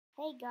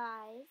Hey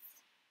guys.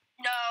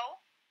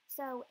 No.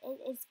 So it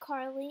is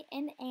Carly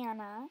and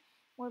Anna.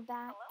 We're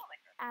back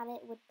Hello. at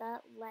it with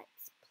the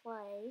Let's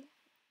Play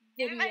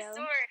Give me my video.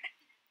 sword.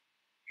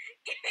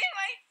 Give me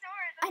my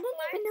sword. I didn't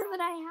even know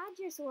that I had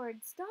your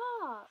sword.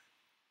 Stop.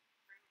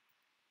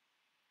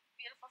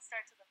 Beautiful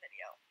start to the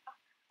video.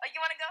 Oh, you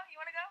wanna go?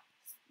 You wanna go?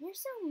 You're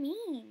so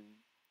mean.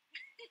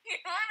 You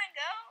wanna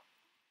go?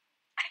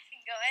 I can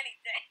go any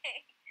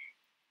day.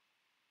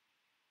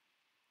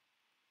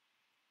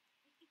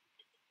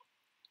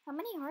 How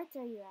many hearts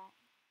are you at?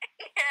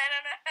 I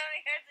don't know. How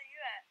many hearts are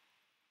you at?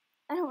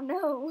 I don't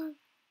know.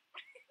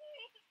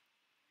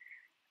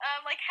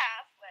 Like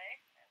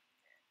halfway.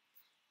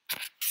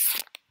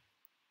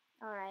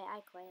 Alright,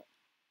 I quit.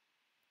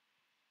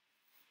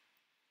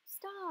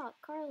 Stop,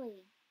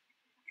 Carly.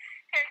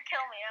 Here,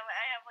 kill me.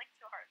 I have like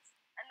 2 hearts.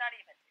 And not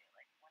even 2,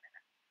 like 1 and a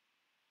half.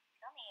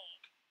 Kill me.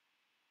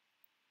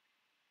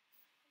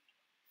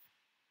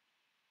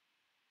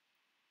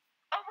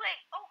 Oh wait.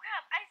 Oh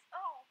crap.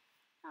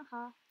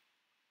 Uh-huh.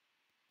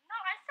 No,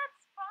 I said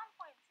spawn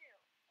point too.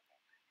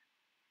 Okay.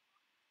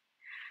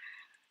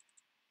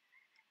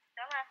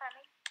 Don't laugh at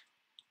me.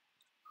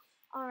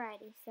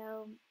 Alrighty,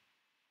 so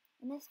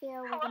in this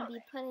video we're going to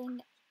be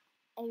putting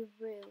a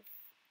roof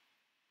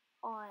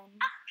on.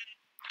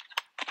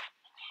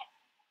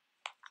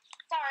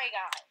 Sorry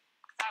guys.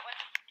 That was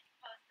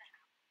supposed to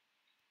happen.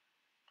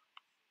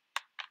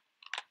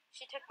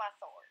 She took my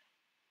sword.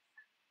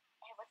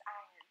 It was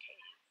iron too.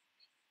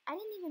 I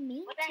didn't even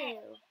mean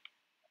to.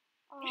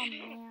 Oh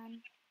man.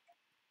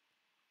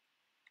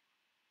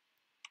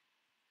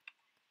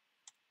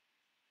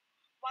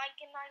 Why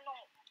can I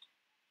not?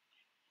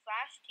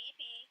 Slash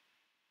TP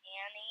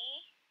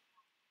Annie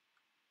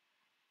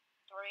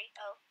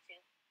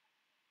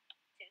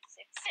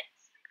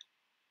 302266.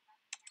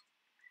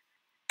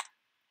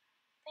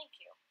 Thank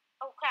you.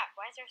 Oh crap,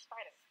 why is there a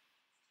spider?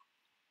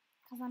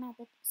 Because I'm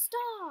at the.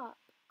 Stop!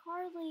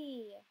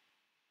 Carly!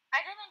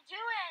 I didn't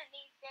do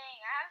anything.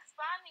 I had to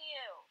spawn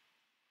you.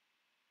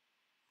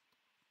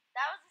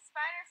 That was the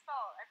spider's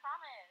fault, I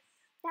promise.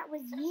 That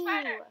was It's you.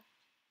 Spider.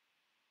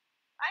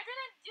 I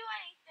didn't do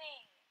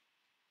anything.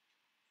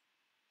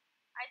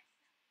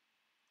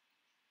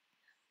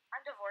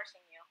 I'm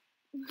divorcing you.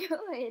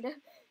 Good. I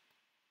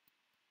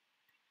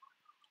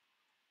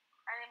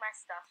need my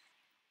stuff.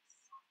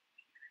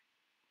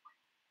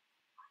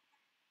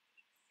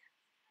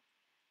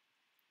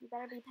 You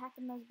better be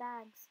packing those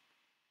bags.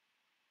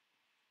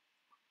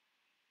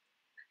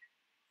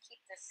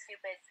 Keep this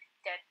stupid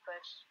dead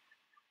bush.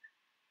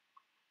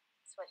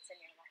 That's what's in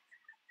your life.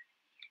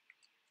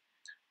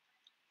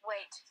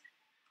 Wait.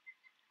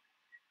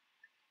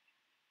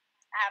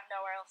 I have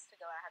nowhere else to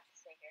go. I have to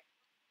stay here.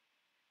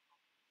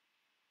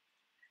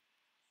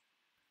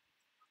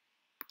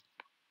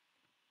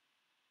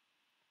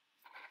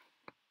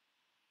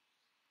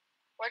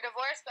 We're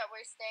divorced, but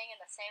we're staying in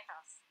the same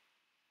house.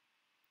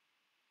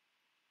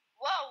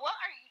 Whoa, what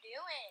are you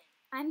doing?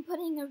 I'm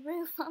putting a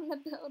roof on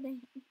the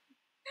building. Wait,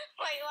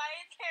 why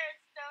is there a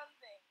stone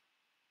thing?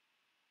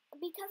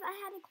 Because I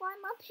had to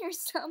climb up here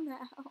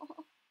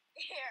somehow.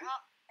 Here,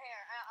 I'll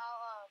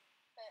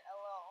put a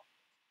little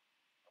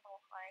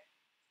thing.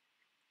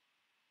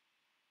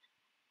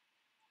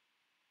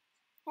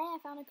 Hey,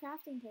 I found a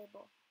crafting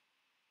table.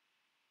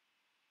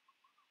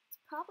 It's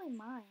probably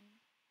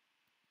mine.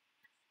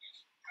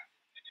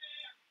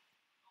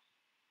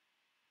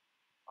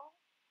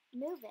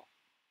 Move it.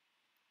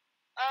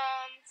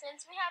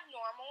 Since we have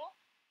normal,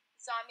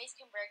 zombies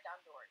can break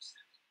down doors.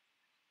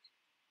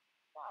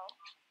 So.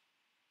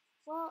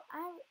 Well,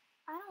 I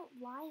don't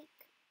like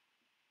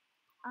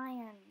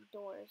iron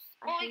doors.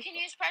 Well, we can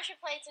use pressure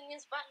plates and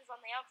use buttons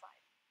on the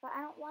outside. But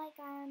I don't like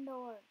iron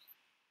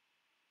doors.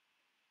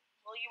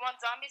 Well, you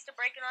want zombies to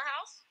break in our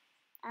house?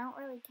 I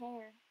don't really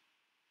care.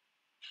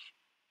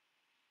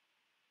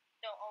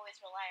 Don't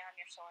always rely on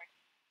your sword.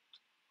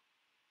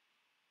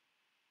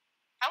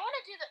 I want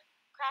to do the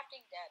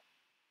crafting dead.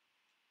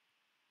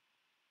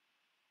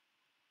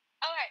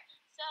 Alright,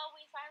 so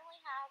we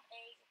finally have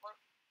a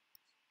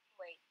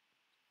wait.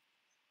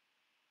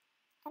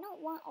 I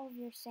don't want all of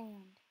your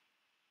sand.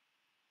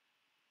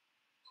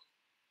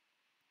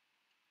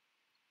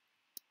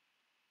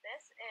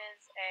 This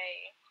is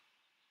a...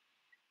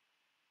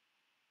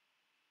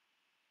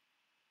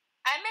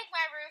 I make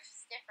my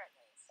roofs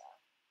differently,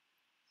 so...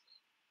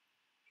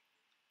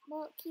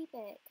 Well, keep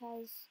it,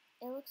 because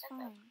it looks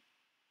fine.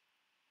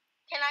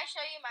 Can I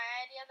show you my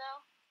idea,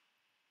 though?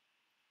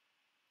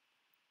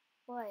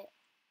 What?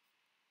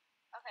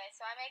 Okay,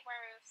 so I make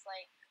my roofs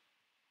like...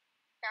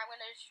 I'm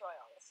gonna destroy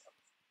all this stuff.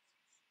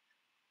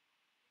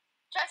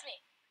 Trust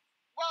me.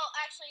 Well,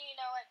 actually, you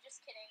know what?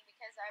 Just kidding,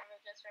 because I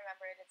just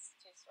remembered it's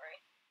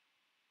 2-story.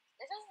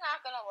 This is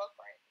not gonna look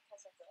right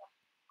because of the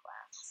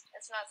glass.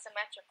 It's not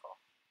symmetrical.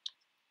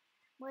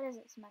 What is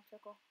it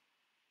symmetrical?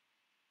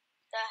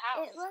 The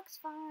house. It looks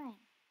fine.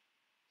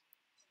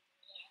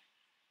 Yeah.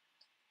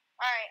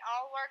 Alright,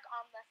 I'll work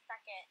on the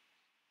second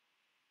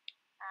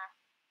half.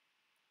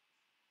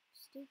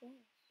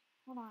 Stupid.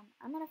 Hold on.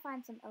 I'm gonna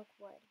find some oak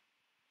wood.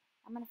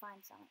 I'm gonna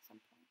find some at some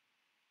point.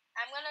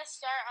 I'm gonna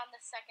start on the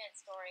second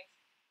story.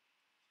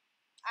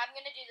 I'm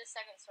gonna do the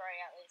second story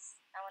at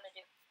least. I want to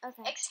do.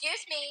 Okay.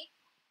 Excuse me.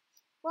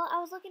 Well,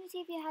 I was looking to see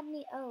if you had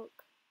any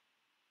oak.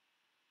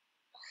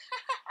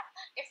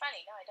 You're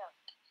funny. No, I don't.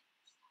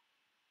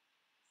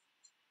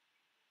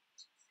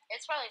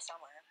 It's probably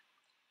somewhere.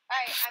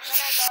 Alright, I'm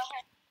gonna go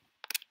ahead.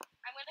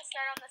 I'm gonna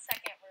start on the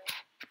second roof.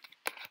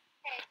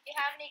 Hey, do you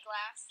have any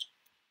glass?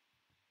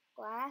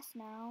 Glass?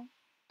 No.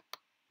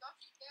 Don't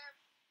you dare.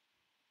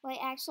 Wait,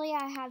 actually,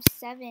 I have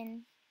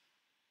 7.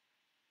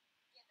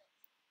 Give it.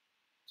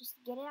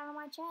 Just get it out of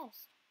my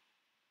chest.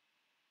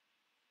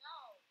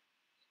 No.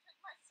 You took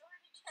my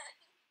sword again.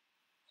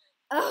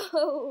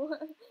 Oh.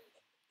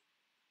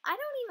 I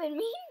don't even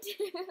mean to.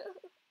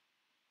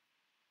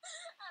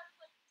 I was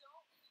like,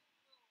 don't you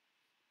move.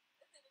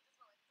 And then it just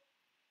went like, boom.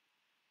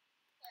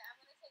 Okay, I'm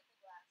gonna take the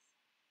glass.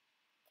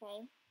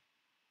 Okay.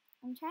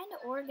 I'm trying to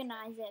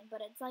organize it,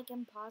 but it's like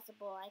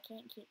impossible. I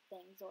can't keep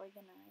things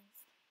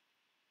organized.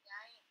 Yeah,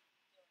 I ain't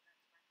doing that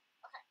tonight.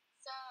 Okay,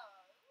 so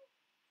today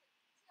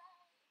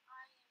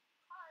I am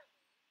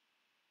Carly is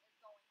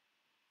going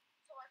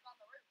to work on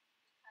the roof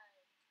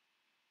because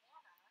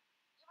Anna,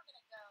 you were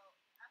gonna go.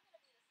 I'm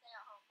gonna be the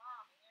stay-at-home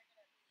mom, and you're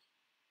gonna be the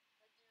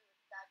dude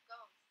that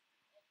goes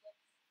and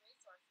gets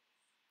resources.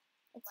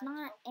 It's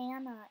not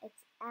Anna,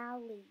 it's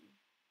Allie.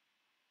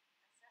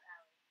 I said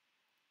Allie.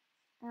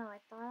 Oh,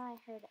 I thought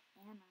I heard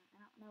Anna. I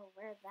don't know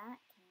where that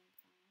came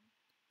from.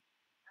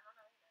 I don't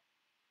know either.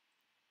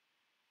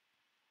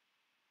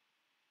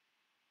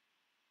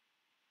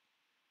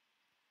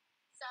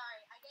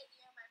 Sorry, I get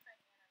you and my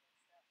friend Anna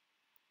mixed up.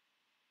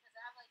 Because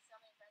I have like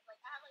so many friends. Like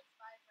I have like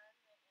 5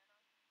 friends named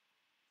Anna.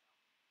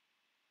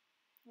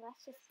 Well,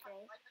 that's just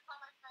great. Like I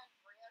call my friend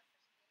Bria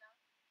Christina.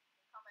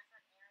 I call my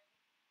friend Erin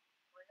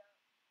Bria.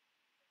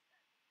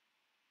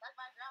 Like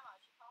my grandma,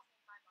 she calls me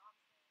my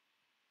mom's name.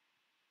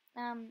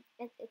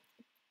 It's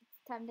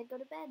time to go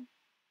to bed.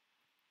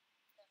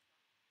 That's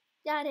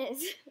Yeah, it is.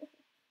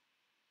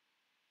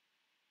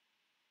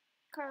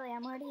 Carly,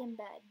 I'm already in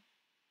bed.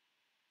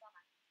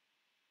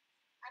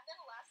 I'm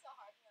gonna laugh so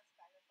hard when a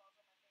spider falls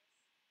on my face.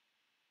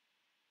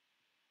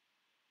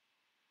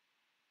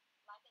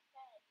 Like I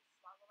said, you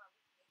swallow my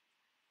weak 8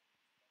 times.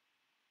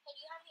 Hey, do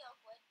you have any oak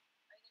wood?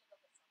 Or are you gonna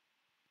go get some?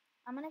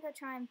 I'm gonna go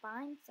try and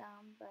find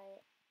some,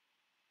 but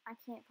I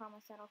can't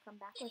promise that I'll come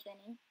back with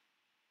any.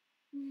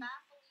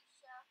 Bye,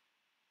 Felicia.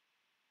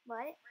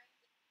 What?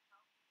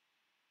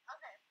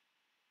 Okay.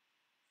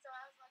 So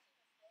I was watching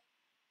this thing,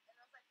 and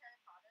it was like Harry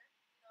Potter.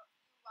 You know,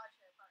 you watch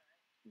Harry Potter, right?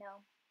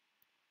 No.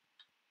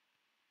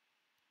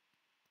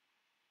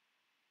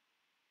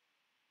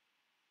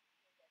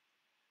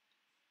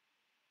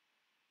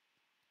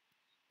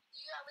 Do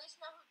you at least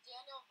know who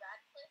Daniel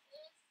Radcliffe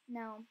is?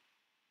 No.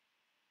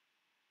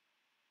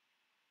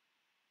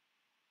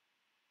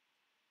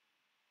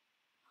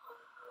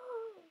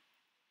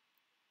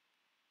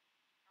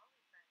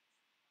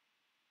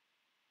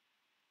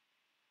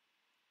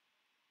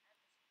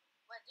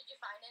 What, did you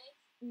find any?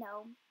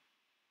 No.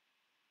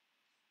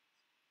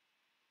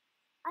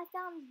 I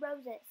found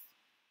roses.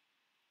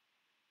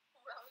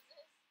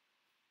 Roses?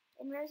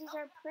 And roses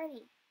are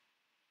pretty. Roses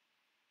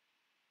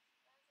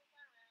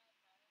are red,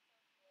 violets are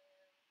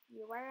blue.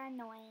 You are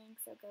annoying,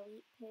 so go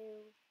eat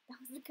poo. That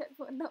was a good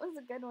one. That was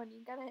a good one.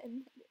 You gotta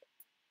admit it.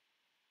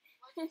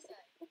 What'd you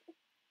say?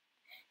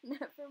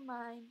 Never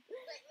mind.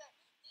 Wait.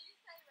 Did you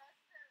say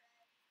roses are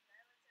red,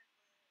 violets are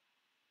blue?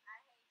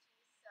 I hate you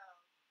so.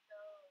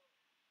 Go.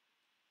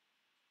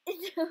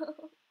 No.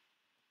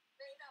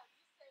 Wait, no,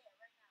 you say it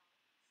right now.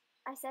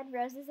 I said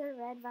roses are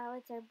red,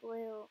 violets are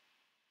blue.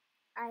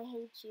 I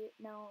hate you.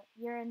 No,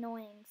 you're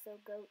annoying, so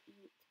go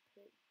eat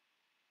poo.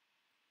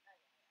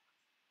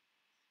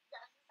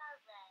 Roses are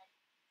red,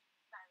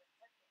 violets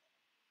are blue.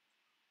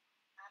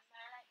 I'm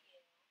mad at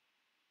you.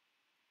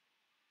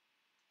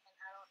 And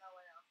I don't know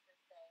what else to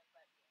say,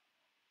 but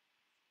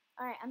yeah.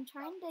 Alright, I'm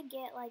trying to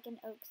get like an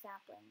oak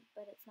sapling,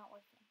 but it's not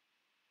working.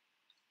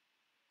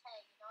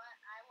 Hey, you know what?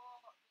 I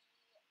will be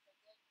the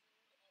good dude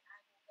and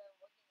I will go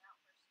looking out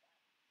for stuff.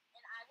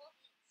 And I will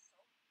be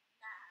so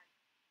mad.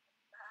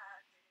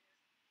 Dude.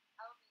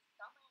 I will be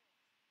so mad.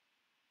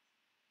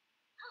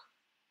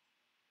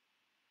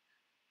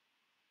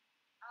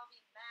 I'll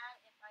be mad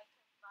if I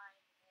can find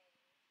a thing.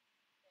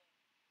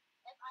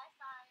 If I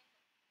find,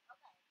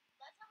 okay,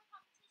 let's have a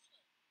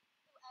competition.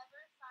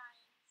 Whoever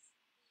finds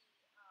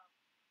the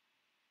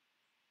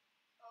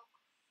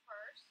oak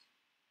first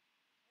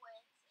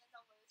wins, and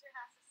the loser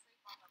has to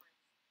sleep on the roof.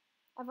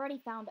 I've already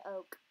found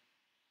oak.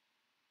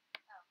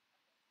 Oh,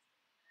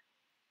 okay.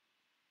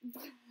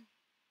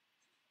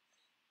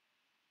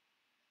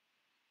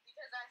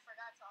 Because I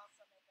forgot to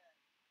also make a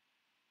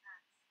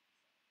axe.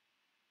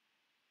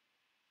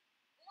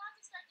 We have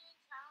to start doing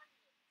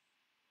challenges.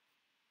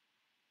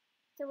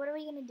 So what are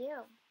we gonna do?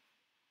 I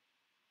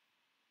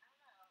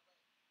don't know, like,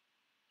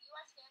 do you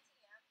watch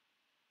Dancing M?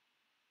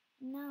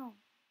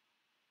 No.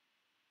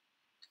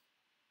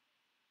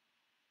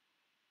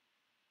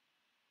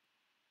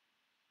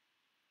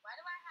 Why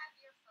do I have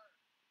your fur?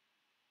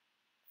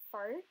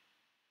 Fur?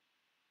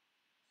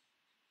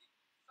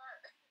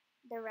 Fur.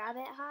 The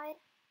rabbit hide?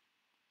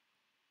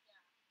 Yeah.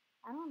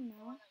 I don't The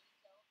one know. that you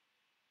killed.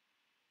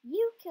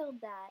 You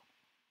killed that.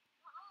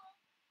 Uh-uh.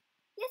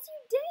 Yes,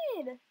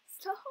 you did!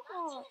 Stop!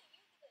 Not you.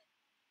 You did.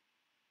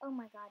 Oh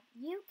my god.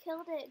 You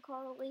killed it,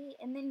 Carly,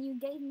 and then you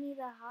gave me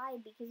the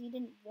hide because you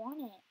didn't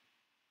want it.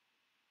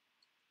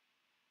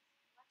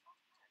 What's wrong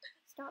with that?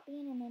 Stop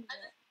being an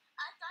idiot.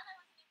 I thought I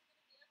wasn't even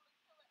gonna be able to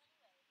kill it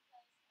anyway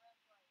because of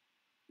like.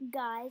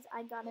 Guys,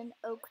 I got an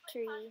oak It was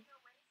tree. running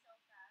away so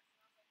fast,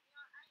 and I was like, you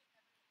know, I ain't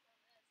never gonna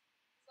kill this.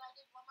 So I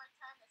did one more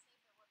time to see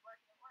if it would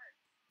work, and it worked.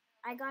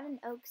 I got an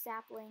oak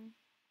sapling.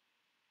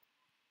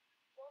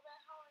 Well, the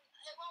hell,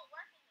 it won't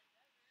work in the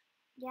desert.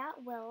 Yeah,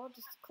 it will.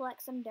 Just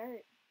collect some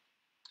dirt.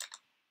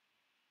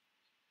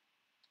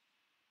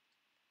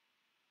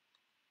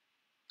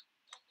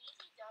 In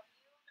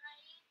BTW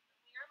night,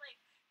 we're like,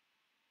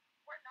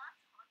 we're not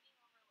talking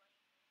over like,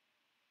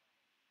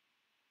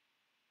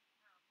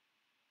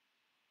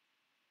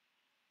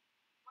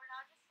 we're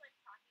not just like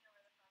talking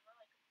over the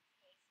phone,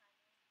 we're like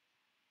FaceTiming.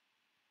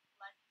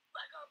 Like,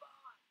 Lego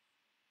boss!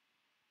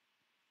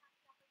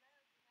 Talking over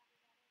there,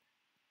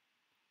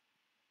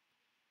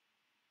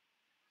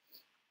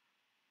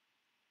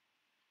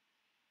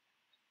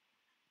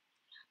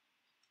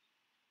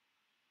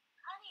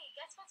 Honey,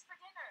 guess what's for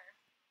dinner?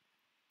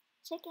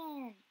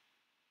 Chicken.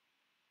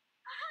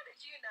 How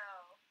did you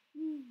know?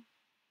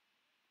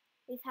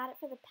 We've had it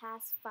for the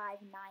past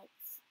 5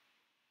 nights.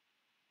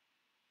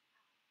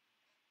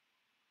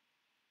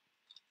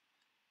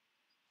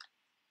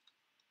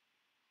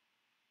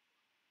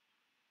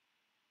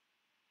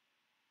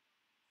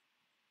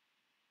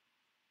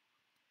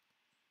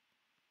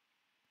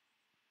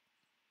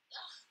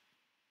 Ugh.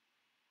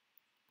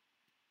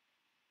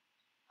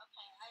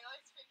 Okay, I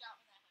always freak out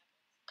when that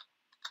happens.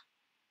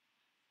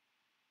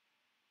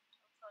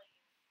 I'll tell you.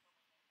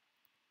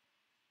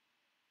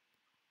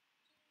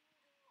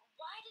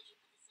 Why did you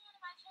put the sand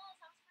in my chest?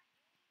 That was for you.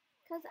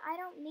 Because I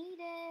don't need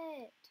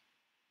it.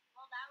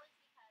 Well, that was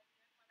because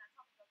you're the one that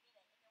told me to go get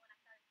it, and then when I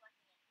started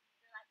collecting it,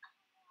 you're like, oh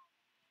no, I don't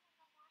need it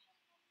no more. I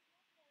hate when you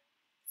do this.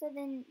 So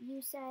then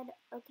you said,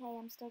 okay,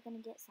 I'm still going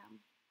to get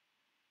some.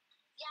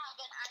 Yeah,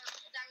 but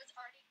because I was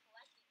already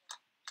collecting it.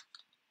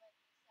 But you said,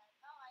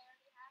 oh, I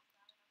already have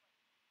some,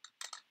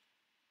 and I'm like,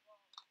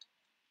 well,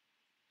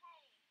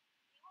 hey,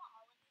 do you want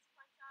all of these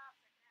pork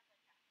chops, or can I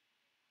have like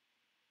half?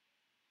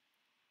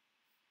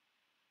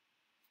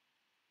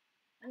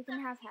 You can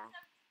have 17, half.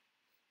 17.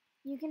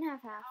 You can have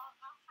half.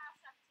 I'll have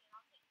 17.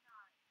 I'll take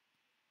 9.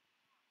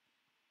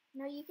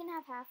 No, you can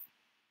have half.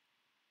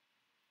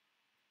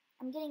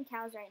 I'm getting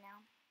cows right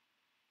now.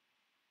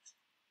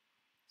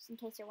 Just in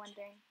case you're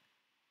wondering.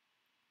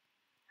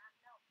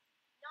 No.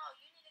 No,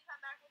 you need to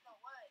come back with the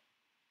wood.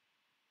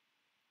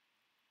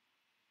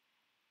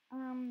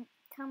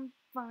 Come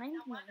find No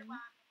wonder me.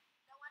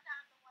 I'm the one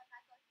that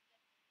goes to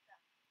get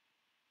stuff.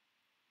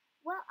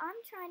 Well, I'm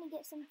trying to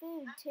get some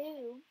food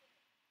too.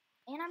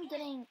 And I'm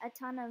getting a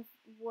ton of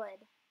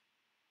wood.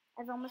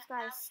 I've almost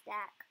got a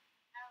stack.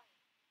 Ellie,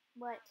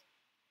 What?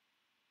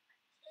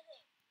 I'm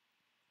kidding.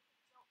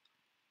 Joke.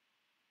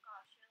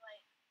 Gosh, you're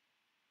like.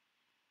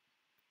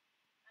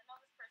 I know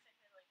this person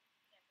who like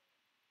can't believe it.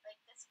 Like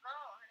this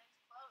girl, her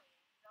name's Chloe.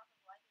 She's off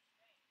of Life is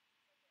Strange. It's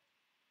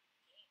like a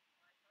game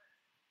like her.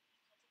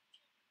 You can't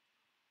take a chance.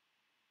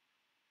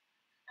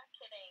 I'm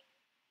kidding.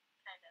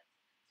 Kind of.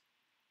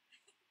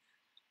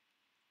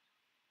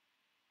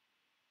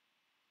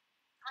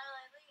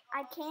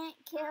 I can't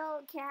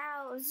kill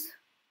cows.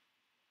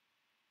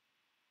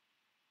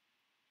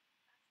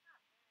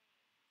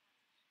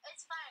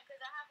 It's fine,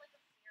 because I have like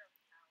a fear of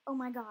cows. Oh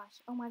my gosh.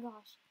 Oh my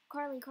gosh.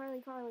 Carly.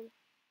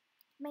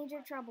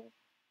 Major trouble.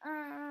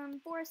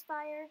 Forest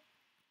fire.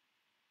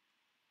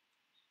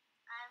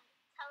 I'm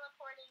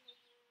teleporting to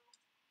you.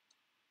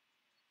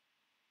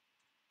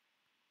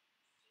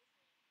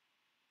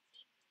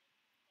 Excuse me. TP.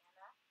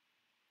 Hannah.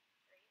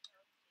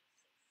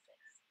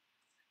 30266.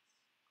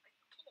 Are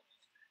you kidding me?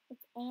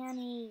 It's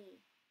Annie.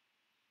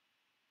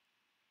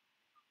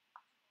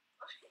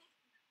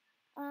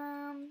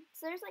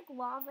 So there's like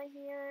lava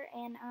here,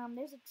 and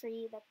there's a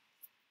tree that's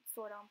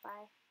sort of on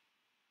fire.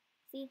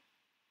 See?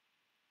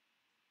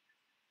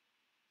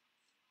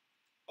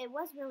 It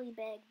was really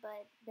big,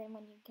 but then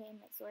when you came,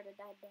 it sort of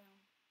died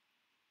down.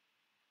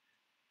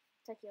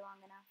 Took you long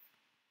enough.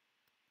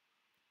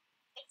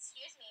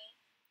 Excuse me.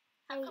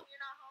 How Hey, come you're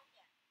not home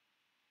yet?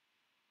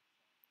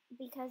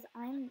 because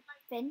I'm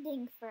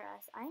fending for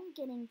us. I'm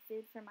getting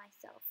food for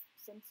myself.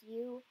 Since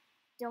you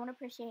don't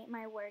appreciate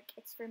my work,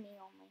 it's for me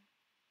only.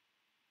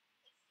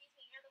 Excuse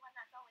me, you're the one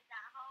that's always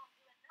at home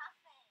doing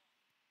nothing.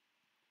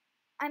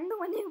 I'm the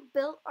one who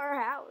built our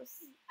house.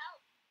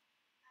 Help.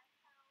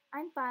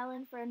 I'm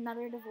filing for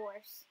another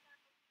divorce.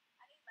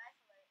 I need life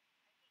alert.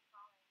 I keep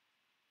falling.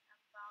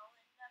 I'm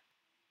falling up.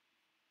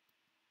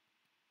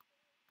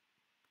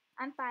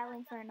 I'm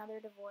filing for another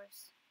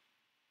divorce.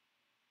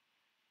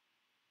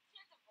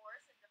 Can't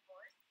divorce a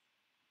divorce.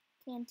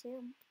 Can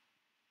too.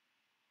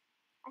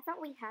 I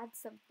thought we had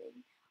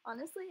something.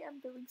 Honestly,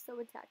 I'm feeling so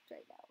attacked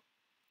right now.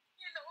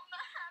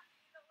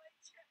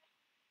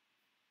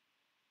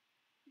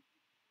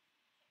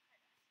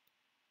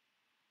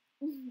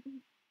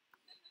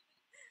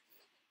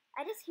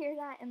 I just hear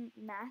that in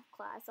math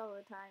class all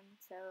the time,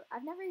 so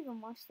I've never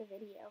even watched the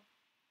video.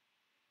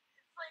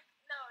 It's like,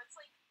 no, it's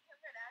like Kim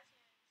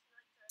Kardashian. She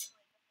like throws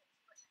like a thing.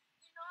 She's like,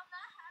 you know, I'm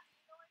not happy.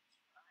 You know, I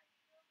tried.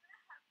 You know, I'm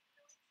not happy. You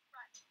know, I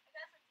tried. I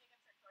guess like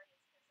Jacob Sartorius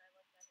because I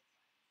looked at his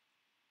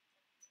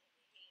lines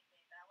and he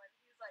made that one.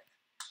 He was like,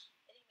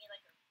 and he made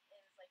like a,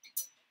 it was like, it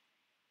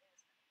was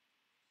kind of.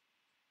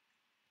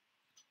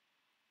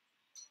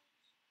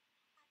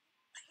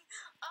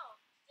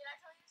 Oh, did I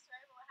tell you the story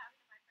about what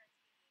happened in my friend's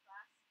PE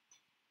class?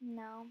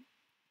 No.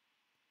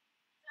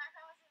 So my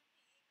friend was in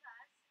PE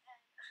class and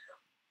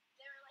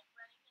they were like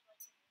running in like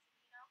the music,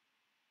 you know?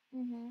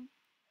 Mhm.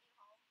 Are you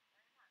home?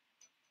 Or not?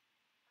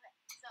 Okay,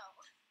 so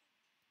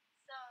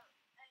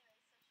anyway,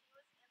 so she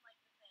was in like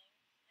the thing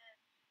and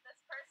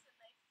this person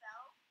they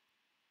fell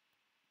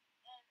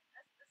and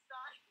the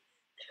song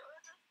there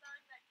was a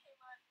song that came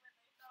on when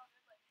they fell and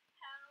it was like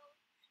help,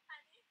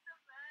 I need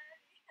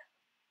somebody help.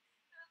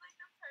 It was like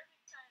the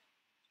perfect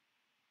timing.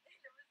 And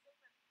it was so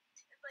funny.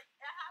 It's like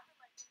it happened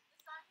like the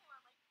song came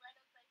on like right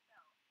as they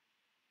fell.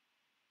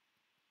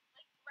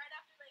 Like right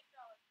after they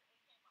fell it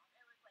came on.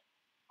 It was like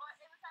or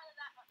it was out of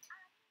that I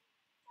need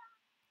a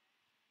doctor.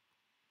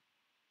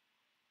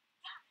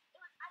 Yeah, it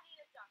was I need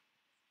a doctor.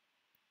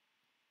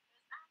 It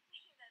was I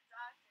need a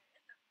doctor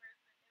and the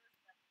person it was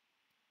like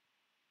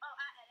oh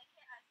at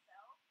etiquette I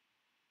fell.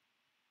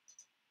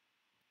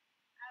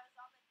 I was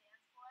on the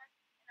dance floor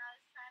and I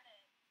was trying to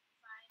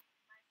find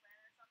my friend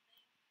or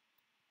something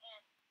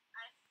and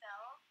I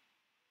fell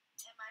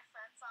and my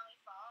friend saw me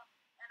fall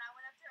and I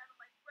went up to her and I'm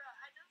like, bro,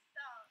 I just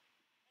fell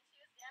and she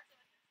was dancing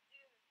with this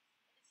dude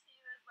and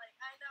she was like,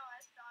 I know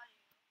I saw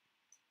you.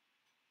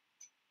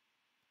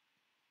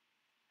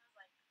 I was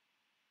like, no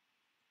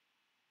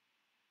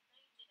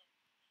you didn't.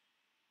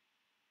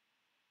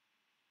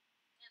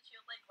 And she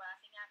was like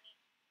laughing at me.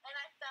 And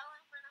I fell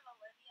in front of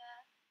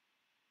Olivia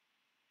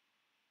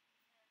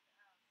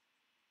and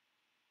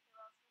who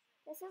else was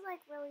it? This is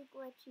like really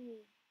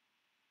glitchy.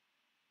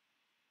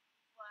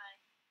 Why?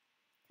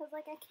 Cause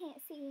like I can't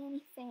see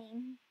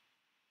anything.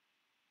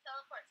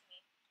 Teleport to me.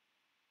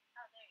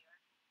 Oh, there you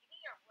are. Give me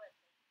your wood,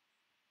 please.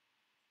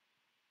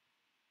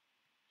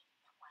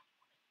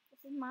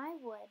 This is my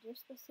wood. You're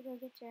supposed to go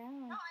get your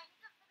own. No, I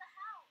need it for the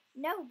house.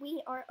 No,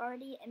 we are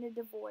already in a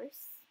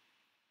divorce.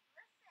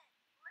 Listen,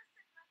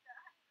 Linda,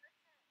 honey, listen.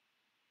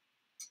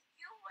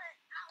 You went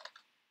out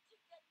to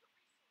get the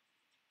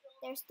resources to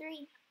build. There's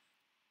 3.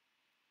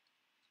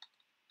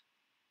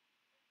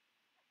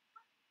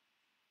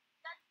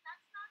 That's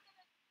not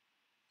gonna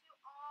do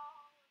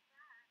all of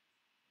that.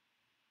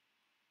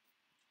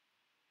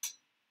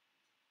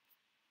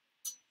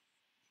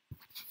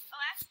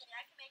 Oh, actually,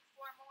 I can make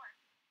 4 more.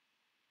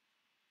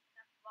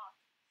 Well,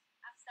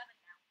 I have 7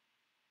 now.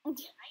 I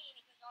ain't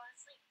even going to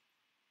sleep.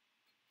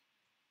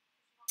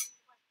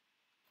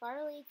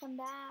 Carly, come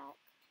back.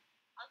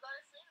 I'll go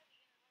to sleep if you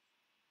can listen.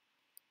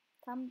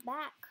 Come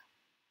back.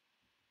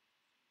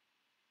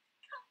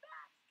 Come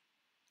back.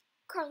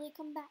 Carly,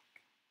 come back.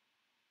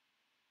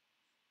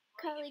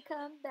 Carly,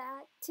 come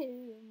back to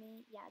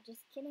me. Yeah,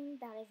 just kidding.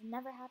 That is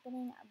never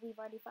happening. We've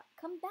already fought.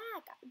 Come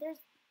back.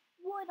 There's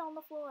wood on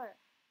the floor.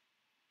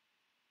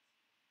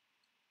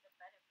 There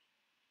better be.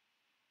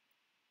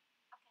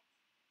 Okay.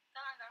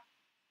 Come on, girl.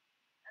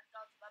 Let's go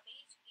to the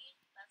beach, eat,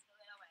 let's go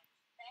get away.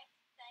 Thank,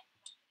 what are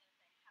you gonna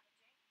say? Have a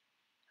drink?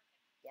 Okay.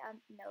 Yeah,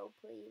 no,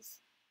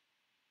 please.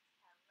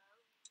 Hello,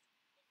 it's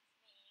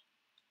me.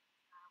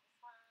 I was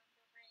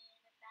wondering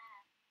if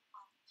that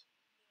all you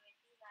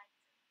would be like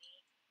to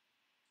me.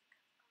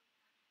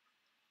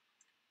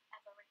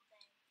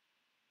 Everything.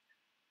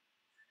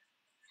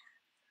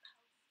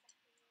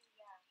 Supposed to be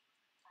young,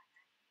 but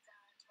I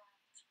done wrong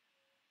to you.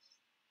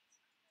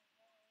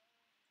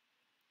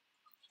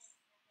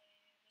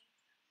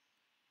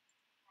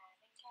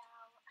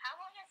 How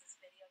long has this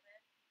video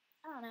been?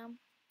 I don't know.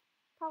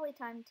 Probably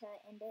time to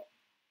end it.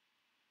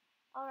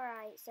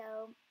 Alright,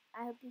 so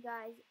I hope you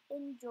guys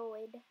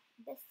enjoyed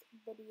this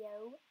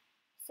video.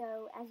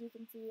 So as you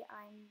can see,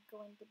 I'm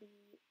going to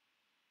be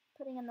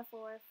putting in the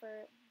floor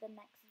for the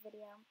next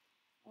video.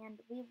 And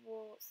we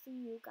will see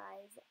you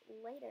guys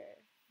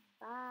later.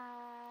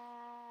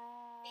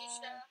 Bye.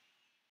 Nisha.